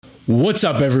What's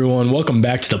up, everyone? Welcome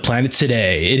back to the planet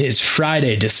today. It is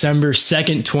Friday, December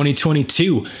 2nd,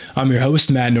 2022. I'm your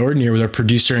host, Matt Norton, here with our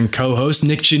producer and co-host,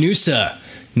 Nick Janusa.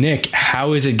 Nick,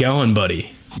 how is it going,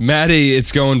 buddy? Matty,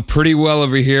 it's going pretty well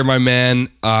over here, my man.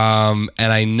 And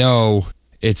I know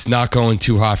it's not going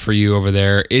too hot for you over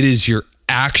there. It is your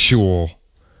actual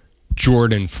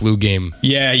Jordan flu game.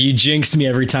 Yeah, you jinxed me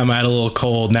every time I had a little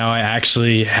cold. Now I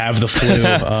actually have the flu.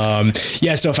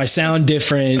 So if I sound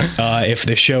different, if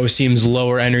the show seems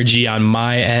lower energy on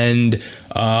my end,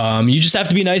 you just have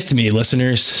to be nice to me,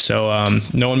 listeners. So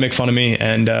no one make fun of me,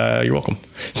 and you're welcome.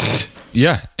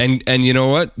 Yeah, and you know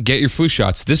what? Get your flu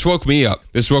shots. This woke me up.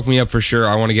 For sure.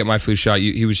 I want to get my flu shot.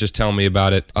 He was just telling me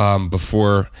about it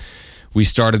before we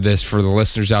started this. For the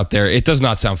listeners out there, it does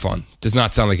not sound fun. Does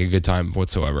not sound like a good time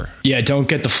whatsoever. Yeah, don't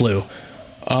get the flu.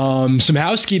 Some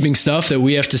housekeeping stuff that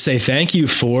we have to say thank you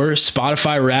for.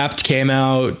 Spotify Wrapped came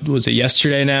out, was it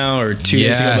yesterday now or 2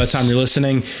 days ago by the time you're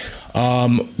listening?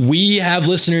 We have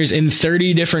listeners in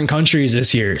 30 different countries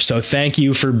this year. So thank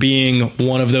you for being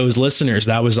one of those listeners.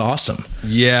 That was awesome.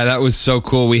 Yeah, that was so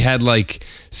cool. We had like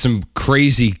some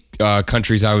crazy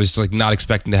countries I was like not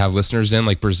expecting to have listeners in,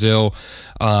 like Brazil,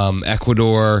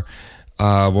 Ecuador.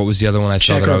 What was the other one I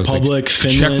saw? Czech Republic,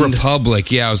 Finland. Czech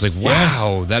Republic. Yeah, I was like,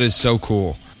 wow, that is so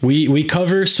cool. We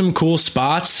cover some cool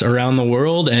spots around the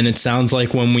world, and it sounds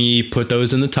like when we put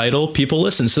those in the title, people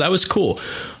listen. So that was cool.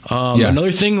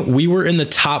 Another thing, we were in the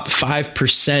top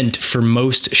 5% for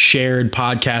most shared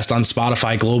podcast on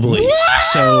Spotify globally. Whoa!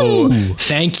 So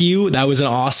thank you. That was an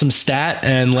awesome stat.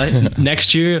 And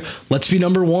next year, let's be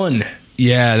number one.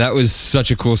 Yeah, that was such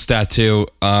a cool stat too.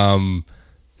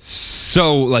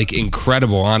 So like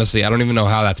incredible, honestly. I don't even know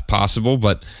how that's possible,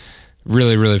 but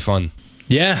really, really fun.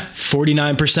 Yeah,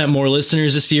 49% more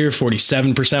listeners this year,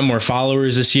 47% more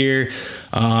followers this year.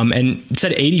 And it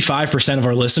said 85% of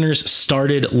our listeners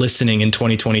started listening in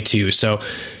 2022. So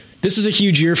this was a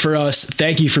huge year for us.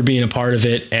 Thank you for being a part of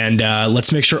it. And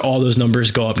let's make sure all those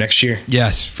numbers go up next year.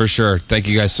 Yes, for sure. Thank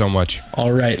you guys so much.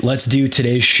 All right, let's do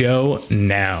today's show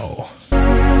now.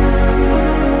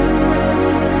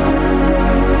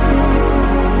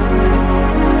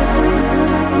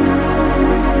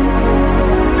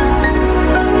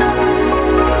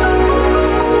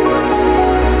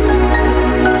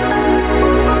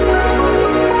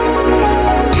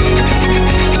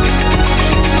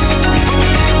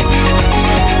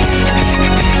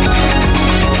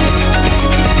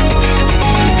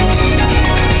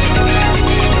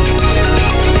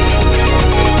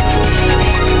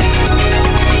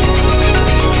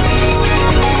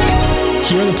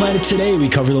 Today, we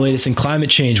cover the latest in climate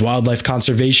change, wildlife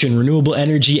conservation, renewable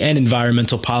energy, and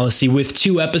environmental policy with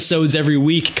 2 episodes every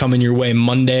week coming your way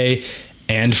Monday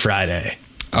and Friday.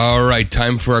 All right,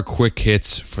 time for our quick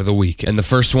hits for the week. And the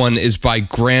first one is by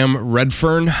Graham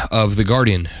Redfern of The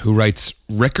Guardian, who writes,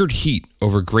 record heat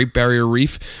over Great Barrier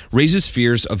Reef raises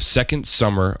fears of second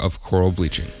summer of coral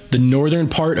bleaching. The northern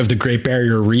part of the Great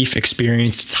Barrier Reef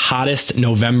experienced its hottest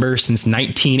November since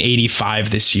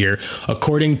 1985 this year,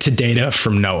 according to data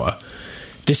from NOAA.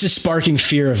 This is sparking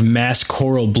fear of mass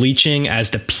coral bleaching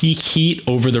as the peak heat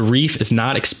over the reef is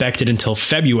not expected until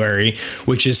February,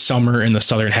 which is summer in the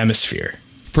southern hemisphere.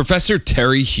 Professor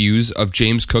Terry Hughes of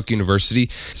James Cook University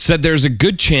said there's a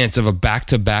good chance of a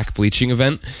back-to-back bleaching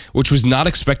event, which was not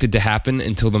expected to happen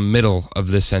until the middle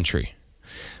of this century.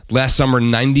 Last summer,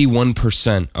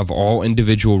 91% of all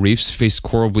individual reefs faced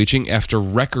coral bleaching after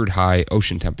record-high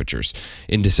ocean temperatures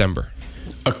in December.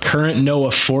 A current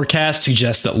NOAA forecast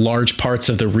suggests that large parts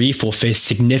of the reef will face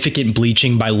significant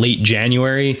bleaching by late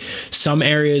January. Some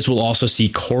areas will also see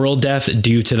coral death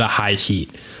due to the high heat.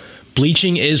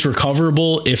 Bleaching is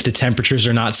recoverable if the temperatures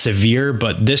are not severe,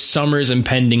 but this summer's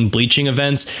impending bleaching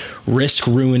events risk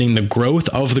ruining the growth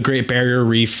of the Great Barrier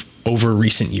Reef over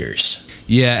recent years.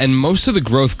 Yeah, and most of the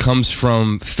growth comes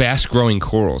from fast-growing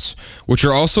corals, which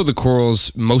are also the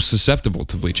corals most susceptible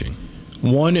to bleaching.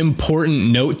 One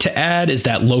important note to add is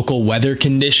that local weather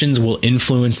conditions will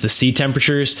influence the sea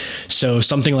temperatures, so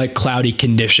something like cloudy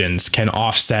conditions can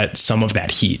offset some of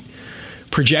that heat.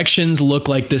 Projections look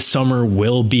like this summer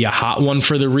will be a hot one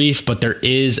for the reef, but there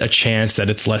is a chance that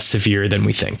it's less severe than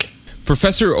we think.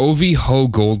 Professor Ovi Ho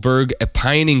Goldberg, a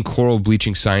pioneering coral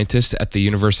bleaching scientist at the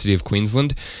University of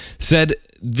Queensland, said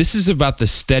this is about the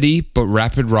steady but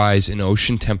rapid rise in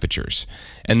ocean temperatures,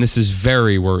 and this is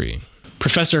very worrying.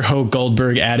 Professor Ho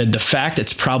Goldberg added the fact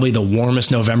it's probably the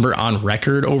warmest November on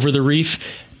record over the reef,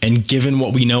 and given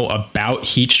what we know about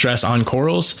heat stress on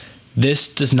corals,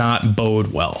 this does not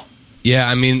bode well. Yeah,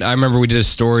 I mean, I remember we did a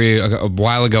story a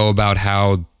while ago about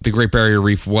how the Great Barrier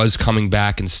Reef was coming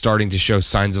back and starting to show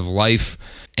signs of life.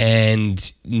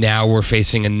 And now we're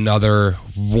facing another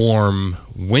warm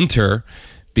winter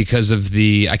because of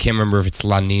I can't remember if it's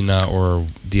La Nina or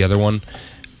the other one,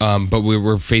 but we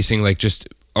were facing like just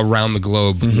around the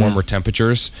globe warmer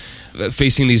temperatures.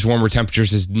 Facing these warmer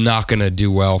temperatures is not going to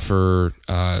do well for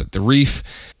the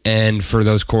reef and for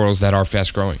those corals that are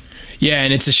fast growing. Yeah,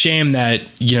 and it's a shame that,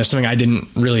 something I didn't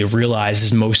really realize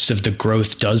is most of the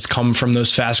growth does come from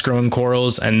those fast growing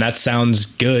corals. And that sounds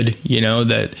good,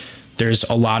 that there's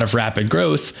a lot of rapid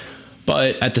growth.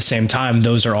 But at the same time,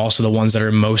 those are also the ones that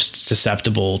are most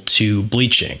susceptible to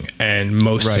bleaching and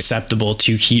most susceptible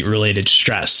to heat related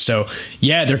stress. So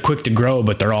yeah, they're quick to grow,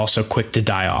 but they're also quick to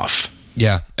die off.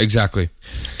 Yeah, exactly.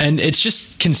 And it's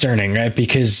just concerning, right?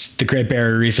 Because the Great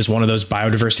Barrier Reef is one of those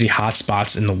biodiversity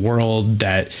hotspots in the world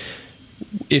that,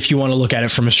 if you want to look at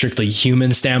it from a strictly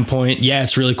human standpoint, yeah,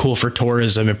 it's really cool for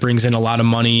tourism. It brings in a lot of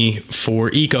money for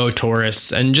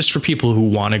eco-tourists and just for people who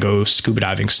want to go scuba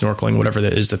diving, snorkeling, whatever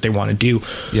that is that they want to do.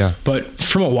 Yeah. But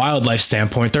from a wildlife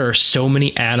standpoint, there are so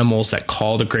many animals that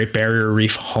call the Great Barrier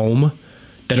Reef home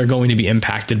that are going to be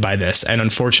impacted by this. And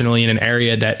unfortunately, in an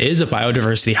area that is a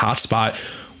biodiversity hotspot,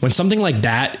 when something like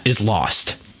that is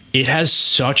lost, it has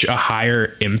such a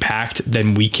higher impact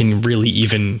than we can really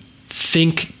even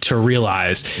think to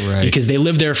realize, because they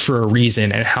live there for a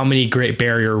reason. And how many Great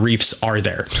Barrier Reefs are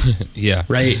there? Yeah.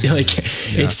 Right. Like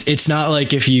it's not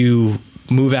like if you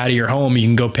move out of your home, you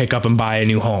can go pick up and buy a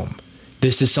new home.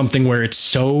 This is something where it's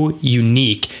so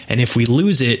unique. And if we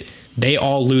lose it, they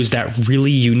all lose that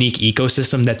really unique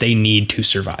ecosystem that they need to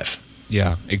survive.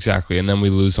 Yeah, exactly. And then we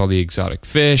lose all the exotic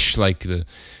fish, like the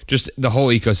whole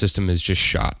ecosystem is just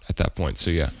shot at that point.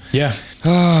 So yeah. Yeah.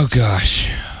 Oh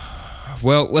gosh.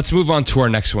 Well, let's move on to our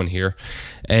next one here.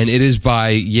 And it is by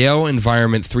Yale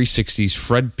Environment 360's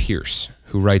Fred Pierce,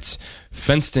 who writes,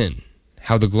 "Fenced in,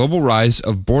 how the global rise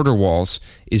of border walls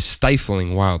is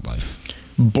stifling wildlife."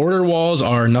 Border walls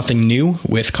are nothing new,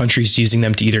 with countries using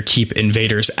them to either keep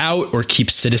invaders out or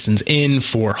keep citizens in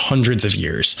for hundreds of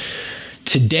years.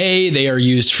 Today, they are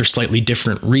used for slightly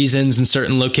different reasons in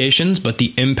certain locations, but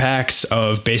the impacts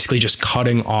of basically just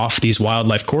cutting off these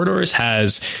wildlife corridors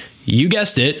has, you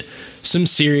guessed it, some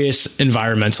serious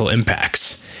environmental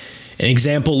impacts. An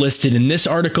example listed in this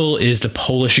article is the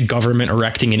Polish government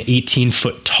erecting an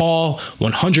 18-foot tall,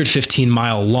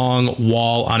 115-mile long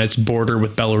wall on its border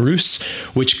with Belarus,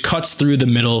 which cuts through the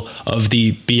middle of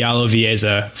the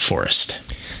Białowieża forest.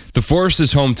 The forest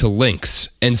is home to lynx,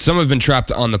 and some have been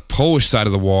trapped on the Polish side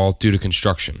of the wall due to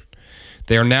construction.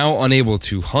 They are now unable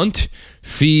to hunt,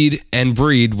 feed, and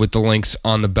breed with the lynx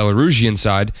on the Belarusian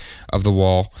side of the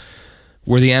wall,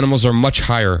 where the animals are much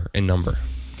higher in number.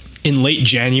 In late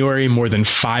January, more than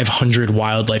 500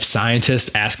 wildlife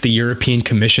scientists asked the European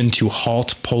Commission to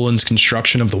halt Poland's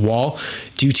construction of the wall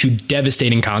due to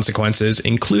devastating consequences,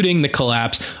 including the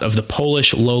collapse of the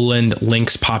Polish lowland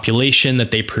lynx population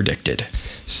that they predicted.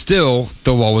 Still,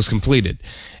 the wall was completed,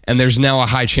 and there's now a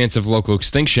high chance of local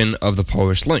extinction of the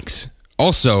Polish lynx,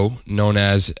 also known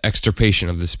as extirpation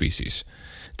of the species.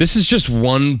 This is just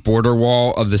one border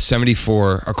wall of the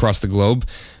 74 across the globe,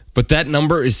 but that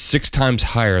number is 6 times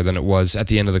higher than it was at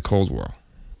the end of the Cold War.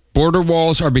 Border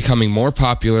walls are becoming more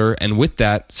popular, and with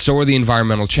that, so are the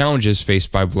environmental challenges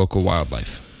faced by local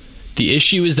wildlife. The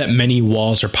issue is that many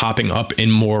walls are popping up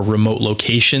in more remote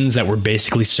locations that were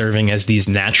basically serving as these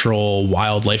natural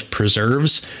wildlife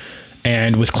preserves.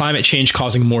 And with climate change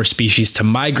causing more species to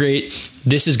migrate,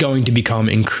 this is going to become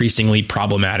increasingly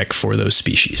problematic for those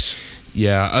species.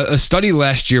 Yeah, a study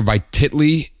last year by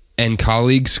Titley and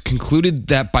colleagues concluded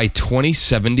that by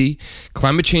 2070,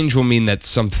 climate change will mean that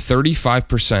some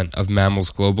 35% of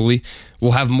mammals globally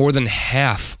will have more than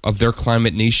half of their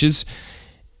climate niches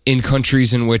in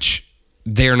countries in which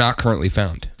they are not currently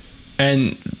found.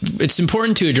 And it's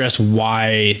important to address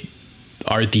why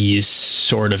are these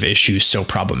sort of issues so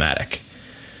problematic.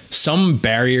 Some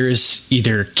barriers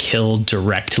either kill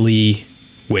directly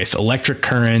with electric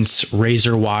currents,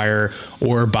 razor wire,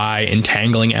 or by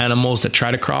entangling animals that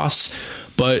try to cross.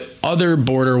 But other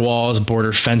border walls,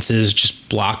 border fences just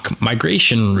block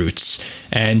migration routes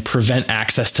and prevent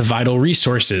access to vital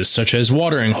resources such as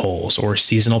watering holes or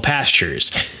seasonal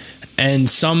pastures. And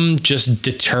some just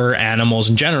deter animals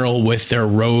in general with their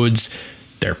roads,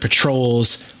 their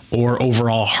patrols, or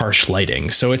overall harsh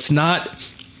lighting. So it's not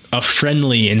a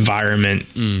friendly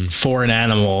environment for an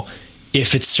animal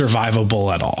if it's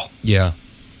survivable at all. Yeah,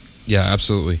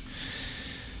 absolutely.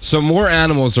 So more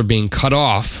animals are being cut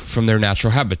off from their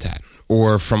natural habitat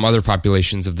or from other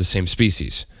populations of the same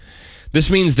species. This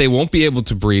means they won't be able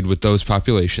to breed with those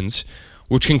populations,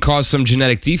 which can cause some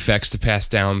genetic defects to pass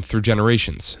down through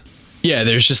generations. Yeah,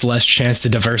 there's just less chance to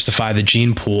diversify the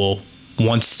gene pool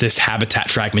once this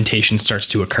habitat fragmentation starts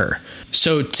to occur.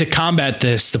 So to combat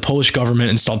this, the Polish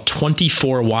government installed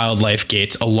 24 wildlife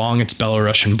gates along its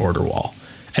Belarusian border wall.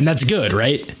 And that's good,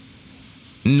 right?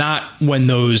 Not when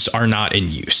those are not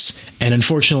in use. And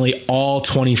unfortunately, all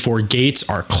 24 gates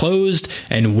are closed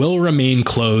and will remain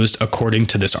closed according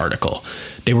to this article.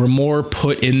 They were more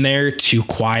put in there to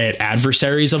quiet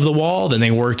adversaries of the wall than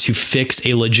they were to fix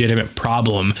a legitimate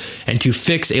problem and to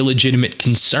fix a legitimate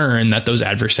concern that those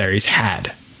adversaries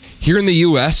had. Here in the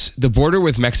U.S., the border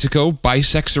with Mexico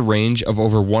bisects a range of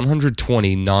over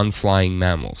 120 non-flying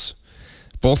mammals.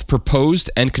 Both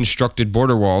proposed and constructed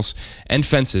border walls and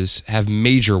fences have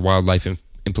major wildlife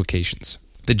implications.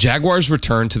 The jaguar's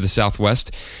return to the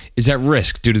Southwest is at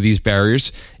risk due to these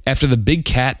barriers after the big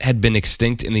cat had been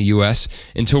extinct in the U.S.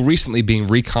 until recently being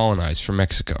recolonized from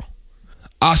Mexico.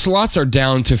 Ocelots are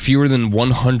down to fewer than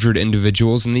 100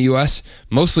 individuals in the U.S.,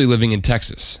 mostly living in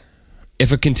Texas.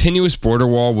 If a continuous border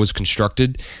wall was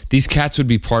constructed, these cats would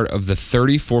be part of the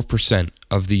 34%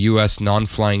 of the U.S.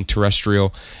 non-flying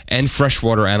terrestrial and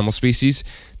freshwater animal species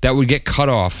that would get cut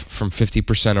off from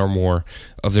 50% or more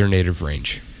of their native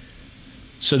range.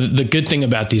 So the good thing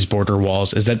about these border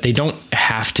walls is that they don't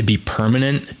have to be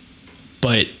permanent,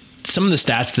 but some of the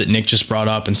stats that Nick just brought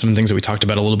up and some of the things that we talked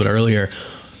about a little bit earlier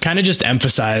kind of just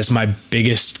emphasize my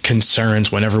biggest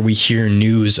concerns whenever we hear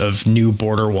news of new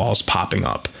border walls popping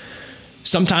up.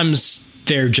 Sometimes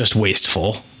they're just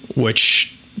wasteful,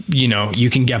 which, you know,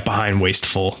 you can get behind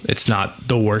wasteful. It's not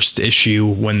the worst issue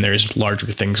when there's larger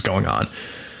things going on.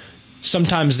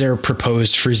 Sometimes they're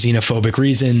proposed for xenophobic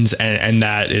reasons, and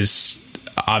that is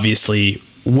obviously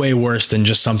way worse than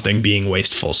just something being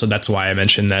wasteful. So that's why I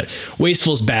mentioned that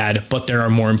wasteful is bad, but there are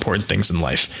more important things in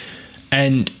life.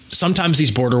 And sometimes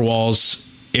these border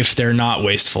walls, if they're not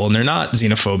wasteful and they're not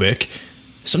xenophobic,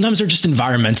 sometimes they're just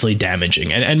environmentally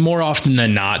damaging. And more often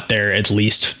than not, they're at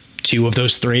least two of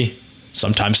those three,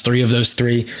 sometimes three of those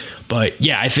three. But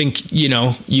yeah, I think, you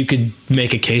know, you could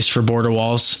make a case for border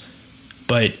walls,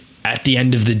 but at the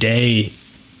end of the day,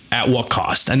 at what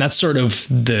cost? And that's sort of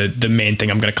the main thing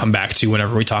I'm going to come back to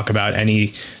whenever we talk about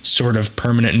any sort of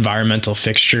permanent environmental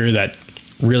fixture that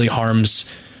really harms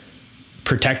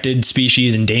protected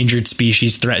species, endangered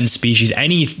species, threatened species,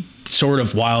 any sort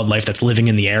of wildlife that's living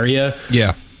in the area.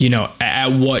 Yeah. You know,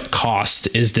 at what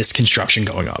cost is this construction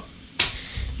going up?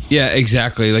 Yeah,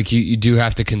 exactly. Like you do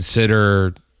have to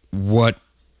consider what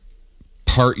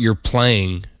part you're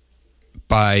playing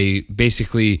by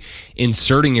basically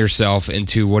inserting yourself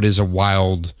into what is a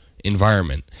wild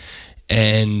environment.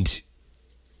 And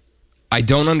I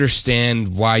don't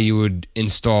understand why you would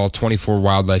install 24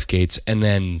 wildlife gates and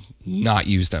then not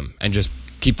use them and just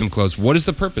keep them closed. What is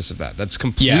the purpose of that? That's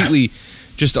completely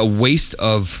just a waste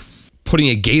of putting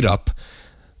a gate up.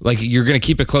 Like, you're going to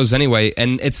keep it closed anyway,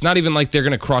 and it's not even like they're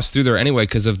going to cross through there anyway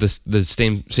because of the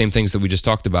same things that we just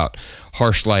talked about.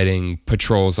 Harsh lighting,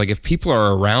 patrols. Like, if people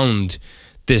are around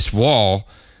this wall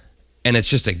and it's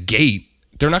just a gate,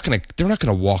 they're not going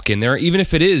to walk in there, even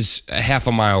if it is a half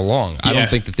a mile long. I don't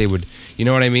think that they would, you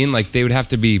know what I mean? Like, they would have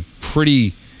to be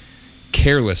pretty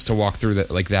careless to walk through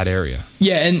that area.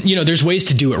 Yeah, and you know, there's ways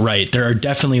to do it right. There are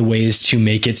definitely ways to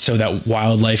make it so that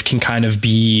wildlife can kind of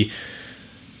be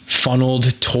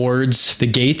funneled towards the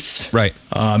gates. Right.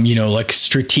 You know, like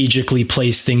strategically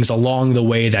place things along the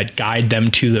way that guide them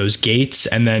to those gates,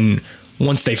 and then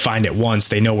once they find it once,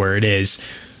 they know where it is.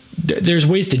 There's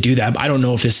ways to do that, but I don't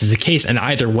know if this is the case. And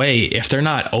either way, if they're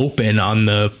not open on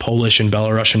the Polish and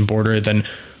Belarusian border, then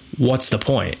what's the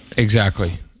point?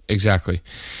 Exactly.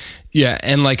 Yeah,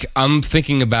 and like I'm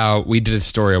thinking about, we did a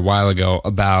story a while ago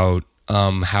about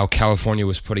how California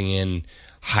was putting in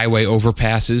highway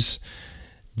overpasses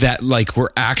that like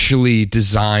were actually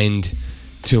designed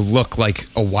to look like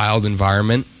a wild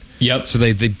environment. Yep. So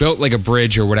they built like a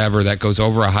bridge or whatever that goes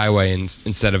over a highway, and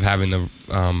instead of having the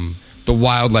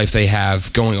wildlife they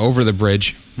have going over the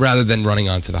bridge rather than running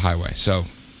onto the highway. So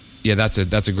yeah, that's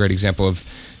a great example of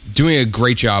doing a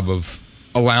great job of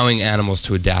allowing animals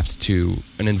to adapt to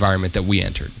an environment that we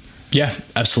entered. Yeah,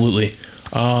 absolutely.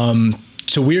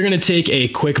 So we're going to take a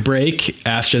quick break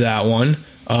after that one.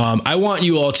 I want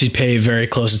you all to pay very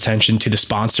close attention to the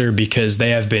sponsor because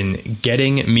they have been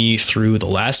getting me through the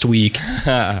last week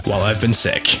while I've been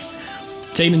sick.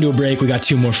 Taking into a break. We got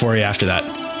two more for you after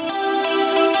that.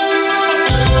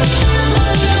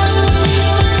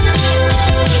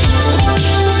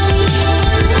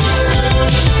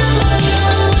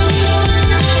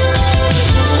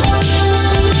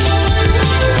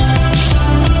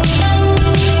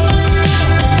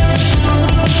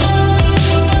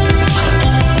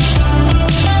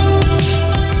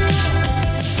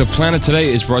 Planet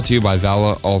Today is brought to you by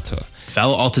Vala Alta.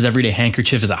 Vala Alta's Everyday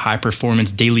Handkerchief is a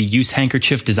high-performance, daily-use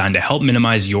handkerchief designed to help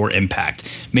minimize your impact.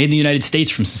 Made in the United States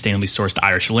from sustainably sourced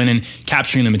Irish linen,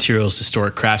 capturing the material's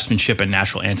historic craftsmanship and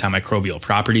natural antimicrobial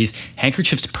properties,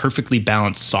 handkerchiefs perfectly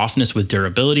balance softness with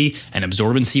durability and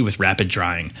absorbency with rapid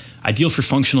drying. Ideal for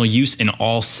functional use in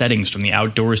all settings, from the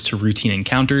outdoors to routine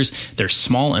encounters, their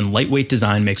small and lightweight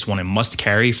design makes one a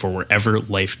must-carry for wherever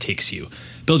life takes you.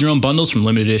 Build your own bundles from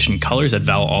limited edition colors at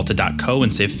valalta.co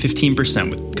and save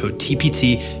 15% with code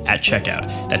TPT at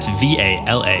checkout. That's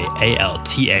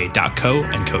VALAALTA.co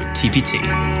and code TPT.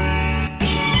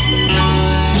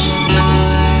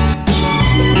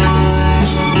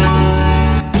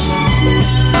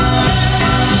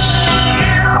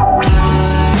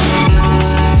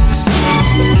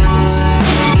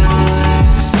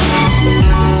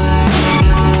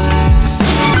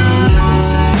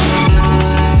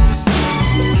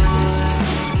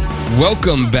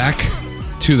 Welcome back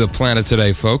to the Planet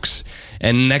Today, folks.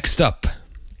 And next up,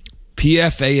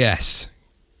 PFAS.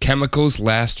 Chemicals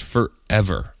last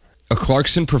forever. A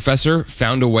Clarkson professor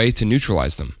found a way to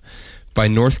neutralize them, by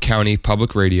North County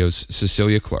Public Radio's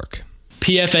Cecilia Clark.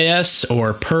 PFAS,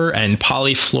 or per- and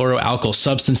polyfluoroalkyl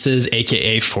substances,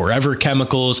 aka forever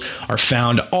chemicals, are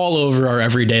found all over our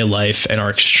everyday life and are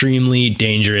extremely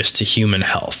dangerous to human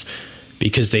health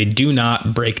because they do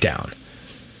not break down.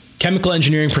 Chemical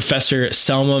engineering professor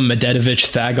Selma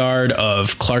Mededovich-Thagard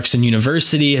of Clarkson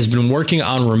University has been working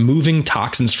on removing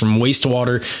toxins from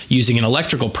wastewater using an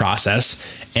electrical process,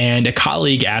 and a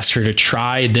colleague asked her to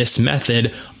try this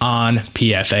method on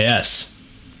PFAS.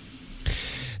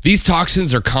 These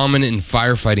toxins are common in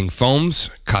firefighting foams,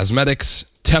 cosmetics,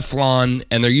 Teflon,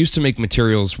 and they're used to make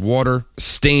materials water,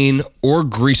 stain, or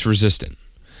grease resistant.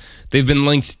 They've been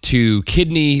linked to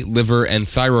kidney, liver, and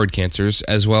thyroid cancers,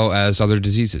 as well as other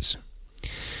diseases.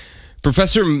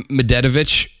 Professor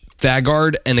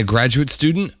Mededovich-Thagard and a graduate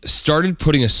student started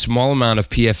putting a small amount of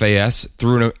PFAS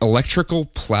through an electrical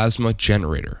plasma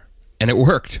generator, and it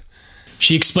worked.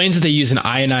 She explains that they use an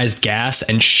ionized gas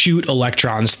and shoot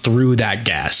electrons through that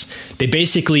gas. They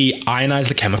basically ionize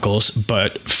the chemicals,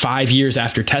 but 5 years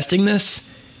after testing this,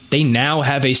 they now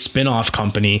have a spin-off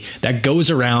company that goes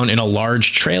around in a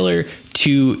large trailer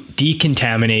to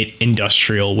decontaminate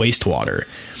industrial wastewater.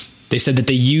 They said that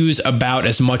they use about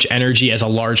as much energy as a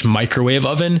large microwave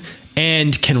oven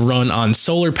and can run on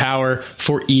solar power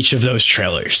for each of those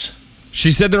trailers.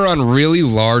 She said they're on really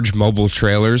large mobile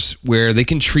trailers where they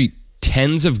can treat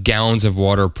tens of gallons of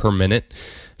water per minute.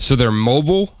 So they're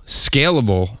mobile,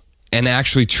 scalable, and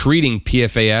actually treating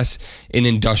PFAS in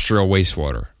industrial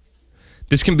wastewater.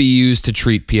 This can be used to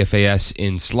treat PFAS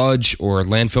in sludge or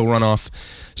landfill runoff,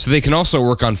 so they can also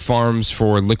work on farms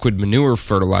for liquid manure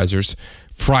fertilizers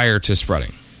prior to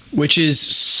spreading. Which is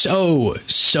so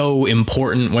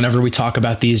important whenever we talk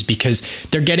about these, because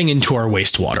they're getting into our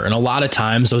wastewater. And a lot of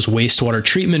times those wastewater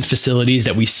treatment facilities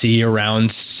that we see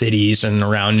around cities and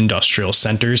around industrial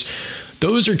centers,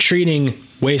 those are treating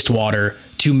wastewater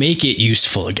to make it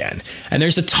useful again. And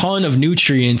there's a ton of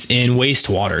nutrients in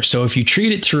wastewater. So if you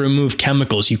treat it to remove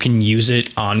chemicals, you can use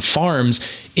it on farms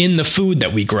in the food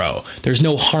that we grow. There's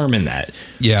no harm in that.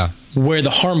 Yeah. Where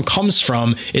the harm comes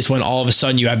from is when all of a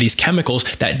sudden you have these chemicals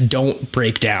that don't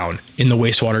break down in the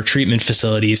wastewater treatment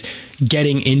facilities,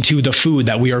 getting into the food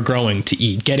that we are growing to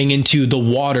eat, getting into the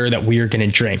water that we are going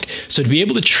to drink. So to be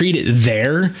able to treat it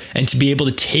there and to be able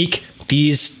to take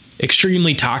these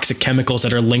extremely toxic chemicals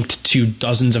that are linked to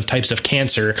dozens of types of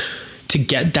cancer, to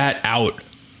get that out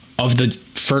of the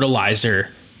fertilizer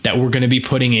that we're going to be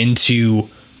putting into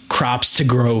crops to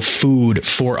grow food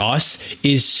for us,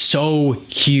 is so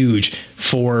huge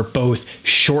for both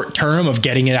short term of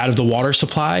getting it out of the water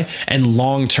supply and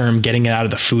long term getting it out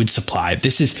of the food supply.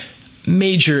 This is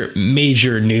major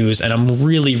news, and I'm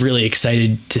really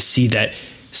excited to see that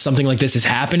something like this is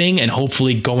happening and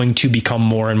hopefully going to become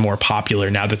more and more popular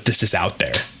now that this is out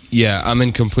there. Yeah, I'm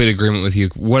in complete agreement with you.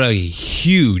 What a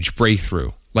huge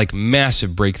breakthrough, like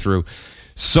massive breakthrough.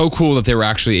 So cool that they were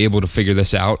actually able to figure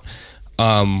this out.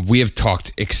 We have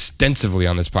talked extensively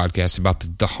on this podcast about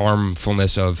the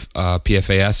harmfulness of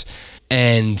PFAS,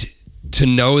 and to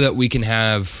know that we can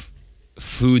have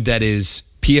food that is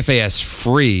PFAS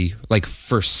free, like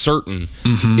for certain,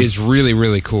 is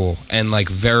really cool and like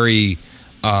very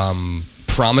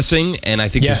promising. And I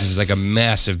think this is like a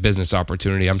massive business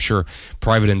opportunity. I'm sure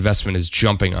private investment is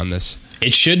jumping on this.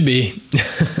 It should be.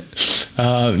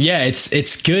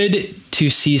 It's good to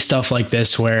see stuff like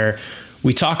this where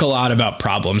we talk a lot about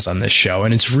problems on this show,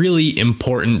 and it's really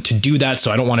important to do that. So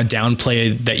I don't want to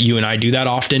downplay that you and I do that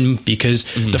often, because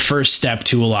the first step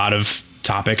to a lot of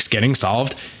topics getting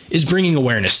solved is bringing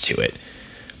awareness to it.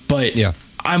 But Yeah.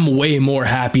 I'm way more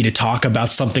happy to talk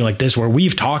about something like this where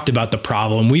we've talked about the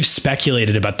problem, we've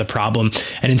speculated about the problem,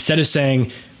 and instead of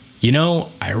saying,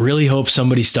 I really hope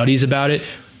somebody studies about it,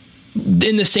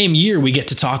 in the same year, we get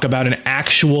to talk about an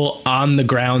actual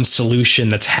on-the-ground solution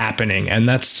that's happening, and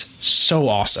that's so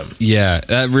awesome. Yeah,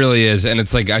 that really is. And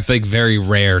it's like, I think very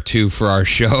rare, too, for our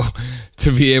show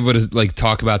to be able to like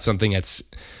talk about something that's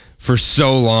for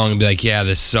so long and be like, yeah,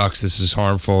 this sucks, this is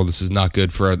harmful, this is not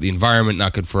good for the environment,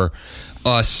 not good for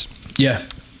us. Yeah.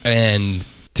 And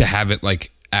to have it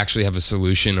like actually have a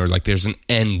solution, or like there's an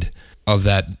end of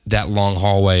that long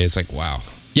hallway, is like, wow.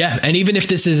 Yeah, and even if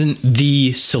this isn't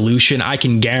the solution, I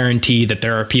can guarantee that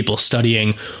there are people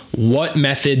studying what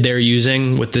method they're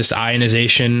using with this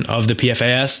ionization of the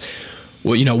PFAS.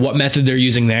 What method they're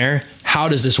using there. How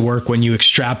does this work when you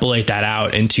extrapolate that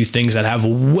out into things that have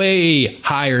way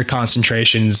higher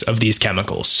concentrations of these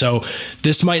chemicals? So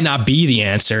this might not be the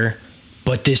answer,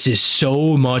 but this is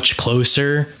so much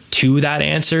closer to that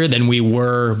answer than we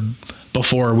were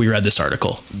before we read this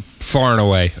article. Far and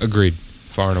away. Agreed.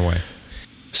 Far and away.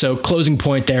 So closing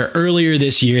point there, earlier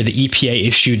this year, the EPA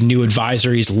issued new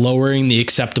advisories lowering the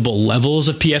acceptable levels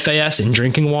of PFAS in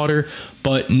drinking water,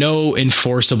 but no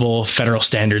enforceable federal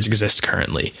standards exist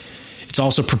currently. It's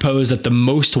also proposed that the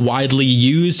most widely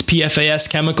used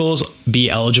PFAS chemicals be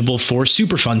eligible for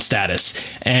Superfund status,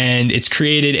 and it's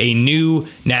created a new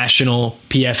national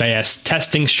PFAS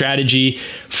testing strategy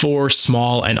for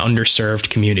small and underserved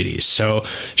communities. So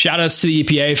shout outs to the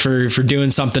EPA for doing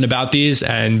something about these,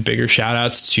 and bigger shout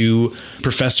outs to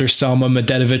Professor Selma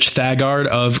Mededovich-Thagard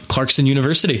of Clarkson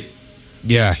University.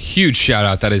 Yeah, huge shout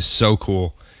out. That is so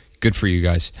cool. Good for you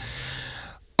guys.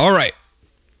 All right.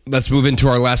 Let's move into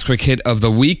our last quick hit of the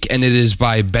week, and it is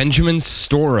by Benjamin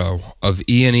Storrow of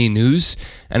E&E News,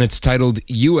 and it's titled,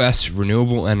 U.S.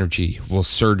 Renewable Energy Will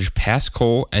Surge Past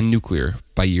Coal and Nuclear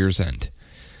by Year's End.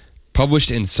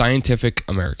 Published in Scientific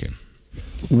American.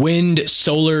 Wind,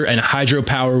 solar, and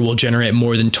hydropower will generate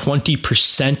more than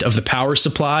 20% of the power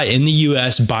supply in the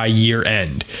U.S. by year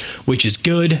end, which is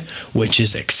good, which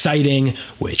is exciting,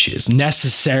 which is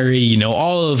necessary.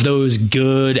 All of those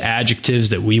good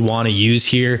adjectives that we want to use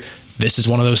here. This is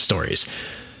one of those stories.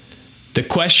 The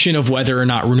question of whether or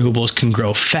not renewables can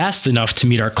grow fast enough to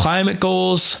meet our climate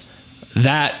goals,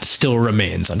 that still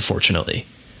remains, unfortunately.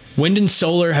 Wind and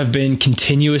solar have been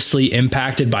continuously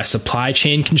impacted by supply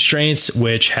chain constraints,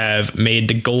 which have made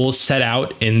the goals set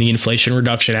out in the Inflation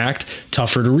Reduction Act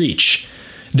tougher to reach.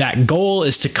 That goal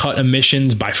is to cut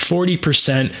emissions by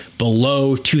 40%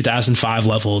 below 2005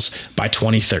 levels by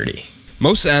 2030.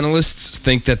 Most analysts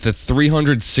think that the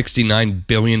 $369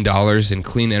 billion in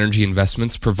clean energy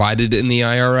investments provided in the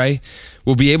IRA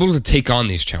will be able to take on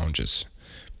these challenges.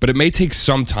 But it may take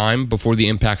some time before the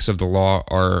impacts of the law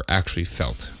are actually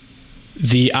felt.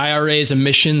 The IRA's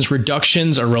emissions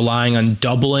reductions are relying on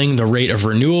doubling the rate of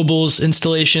renewables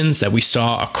installations that we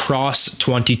saw across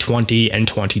 2020 and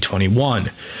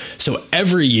 2021. So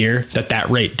every year that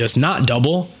rate does not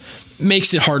double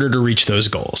makes it harder to reach those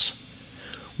goals.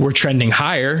 We're trending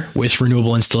higher, with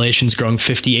renewable installations growing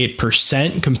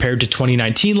 58% compared to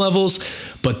 2019 levels,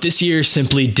 but this year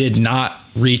simply did not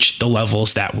reach the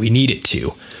levels that we needed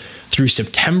to. Through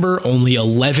September, only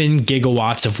 11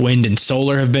 gigawatts of wind and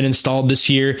solar have been installed this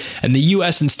year, and the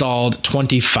U.S. installed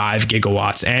 25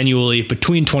 gigawatts annually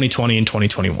between 2020 and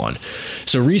 2021.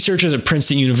 So researchers at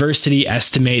Princeton University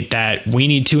estimate that we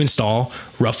need to install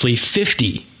roughly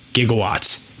 50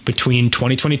 gigawatts between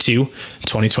 2022 and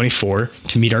 2024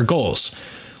 to meet our goals,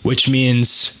 which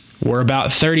means we're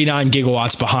about 39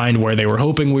 gigawatts behind where they were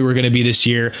hoping we were going to be this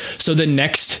year. So the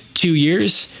next 2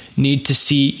 years need to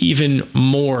see even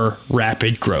more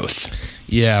rapid growth.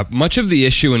 Yeah, much of the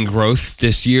issue in growth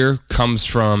this year comes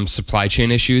from supply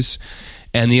chain issues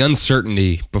and the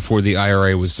uncertainty before the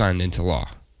IRA was signed into law.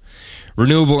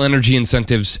 Renewable energy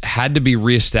incentives had to be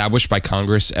reestablished by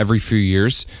Congress every few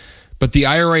years, but the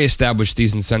IRA established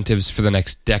these incentives for the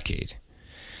next decade,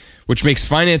 which makes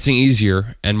financing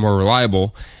easier and more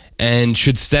reliable and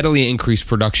should steadily increase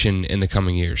production in the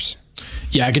coming years.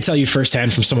 Yeah, I could tell you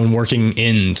firsthand from someone working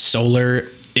in solar,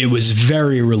 it was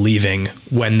very relieving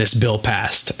when this bill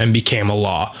passed and became a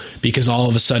law, because all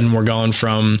of a sudden we're going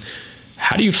from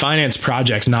how do you finance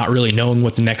projects not really knowing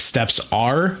what the next steps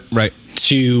are, right,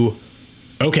 to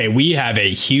okay, we have a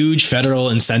huge federal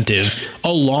incentive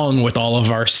along with all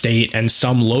of our state and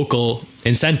some local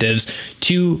incentives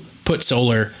to put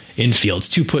solar in fields,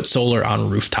 to put solar on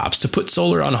rooftops, to put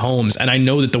solar on homes. And I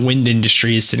know that the wind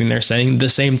industry is sitting there saying the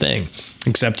same thing,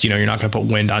 except, you're not going to put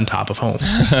wind on top of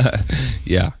homes.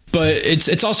 Yeah. But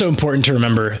it's also important to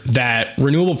remember that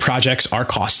renewable projects are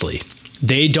costly.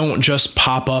 They don't just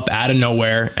pop up out of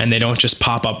nowhere, and they don't just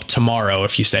pop up tomorrow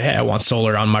if you say, hey, I want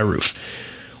solar on my roof.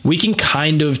 We can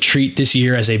kind of treat this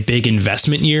year as a big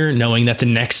investment year, knowing that the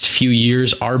next few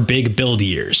years are big build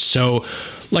years. So,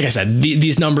 like I said,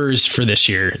 these numbers for this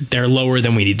year, they're lower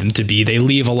than we need them to be. They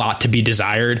leave a lot to be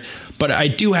desired, but I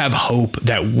do have hope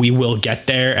that we will get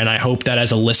there. And I hope that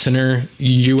as a listener,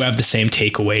 you have the same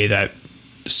takeaway that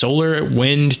solar,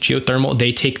 wind, geothermal,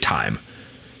 they take time.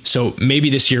 So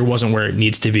maybe this year wasn't where it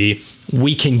needs to be.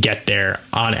 We can get there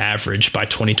on average by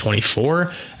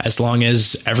 2024, as long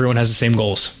as everyone has the same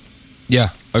goals. Yeah,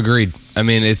 agreed. I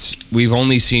mean, we've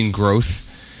only seen growth,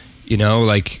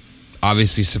 like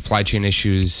obviously supply chain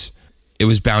issues. It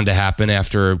was bound to happen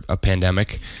after a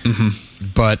pandemic. Mm-hmm.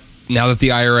 But now that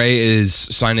the IRA is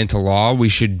signed into law, we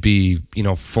should be,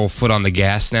 full foot on the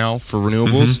gas now for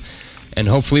renewables. Mm-hmm. And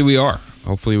hopefully we are.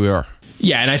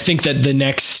 Yeah, and I think that the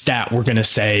next stat we're going to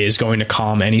say is going to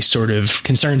calm any sort of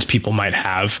concerns people might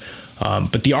have.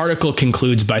 But the article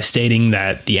concludes by stating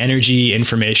that the Energy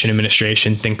Information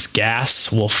Administration thinks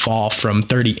gas will fall from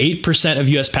 38% of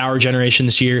U.S. power generation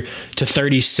this year to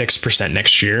 36%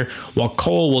 next year, while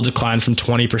coal will decline from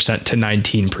 20% to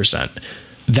 19%.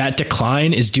 That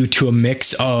decline is due to a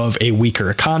mix of a weaker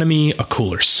economy, a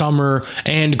cooler summer,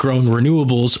 and growing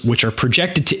renewables, which are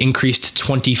projected to increase to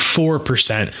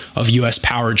 24% of U.S.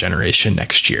 power generation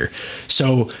next year.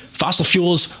 So fossil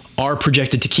fuels are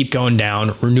projected to keep going down.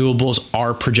 Renewables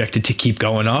are projected to keep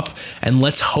going up. And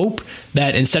let's hope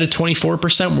that instead of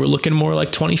 24%, we're looking more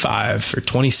like 25 or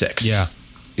 26.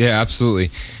 Yeah,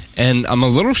 absolutely. And I'm a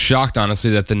little shocked,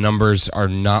 honestly, that the numbers are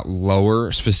not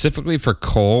lower, specifically for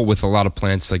coal, with a lot of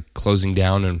plants like closing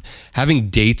down and having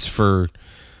dates for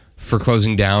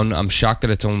closing down. I'm shocked that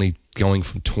it's only going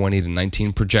from 20 to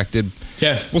 19 projected.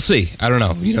 Yeah, we'll see. I don't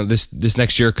know. This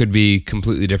next year could be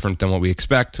completely different than what we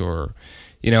expect, or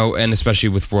and especially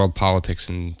with world politics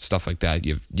and stuff like that,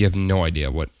 you have no idea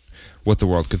what the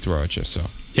world could throw at you. So.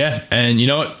 Yeah, and you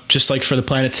know what? Just like for the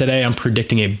planet today, I'm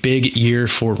predicting a big year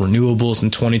for renewables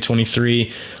in 2023.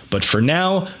 But for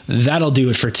now, that'll do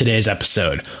it for today's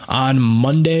episode. On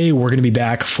Monday, we're going to be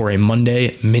back for a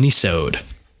Monday mini-sode.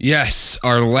 Yes,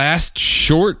 our last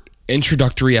short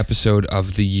introductory episode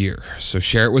of the year. So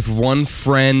share it with one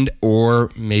friend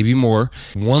or maybe more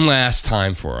one last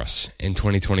time for us in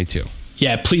 2022.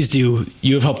 Yeah, please do.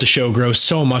 You have helped the show grow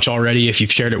so much already if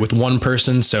you've shared it with one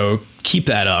person, so keep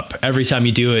that up. Every time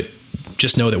you do it,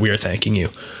 just know that we are thanking you.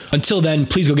 Until then,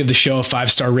 please go give the show a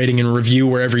 5-star rating and review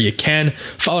wherever you can.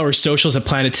 Follow our socials at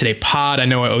Planet Today Pod. I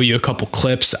know I owe you a couple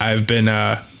clips. I've been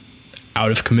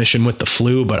out of commission with the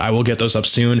flu, but I will get those up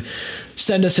soon.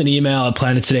 Send us an email at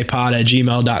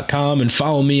planettodaypod@gmail.com and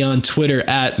follow me on Twitter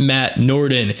at Matt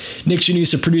Norden. Nick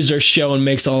Janusa produces our show and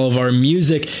makes all of our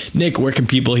music. Nick, where can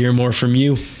people hear more from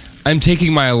you? I'm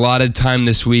taking my allotted time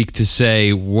this week to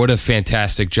say what a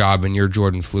fantastic job in your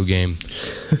Jordan flu game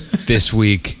this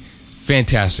week.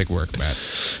 Fantastic work, Matt.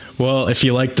 Well, if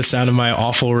you like the sound of my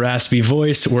awful raspy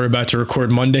voice, we're about to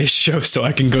record Monday's show so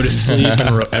I can go to sleep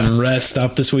and rest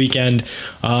up this weekend.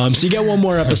 So you get one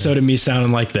more episode of me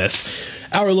sounding like this.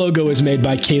 Our logo is made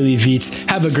by Kaylee Viets.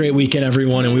 Have a great weekend,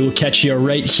 everyone, and we will catch you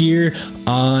right here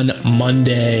on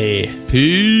Monday.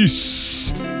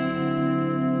 Peace.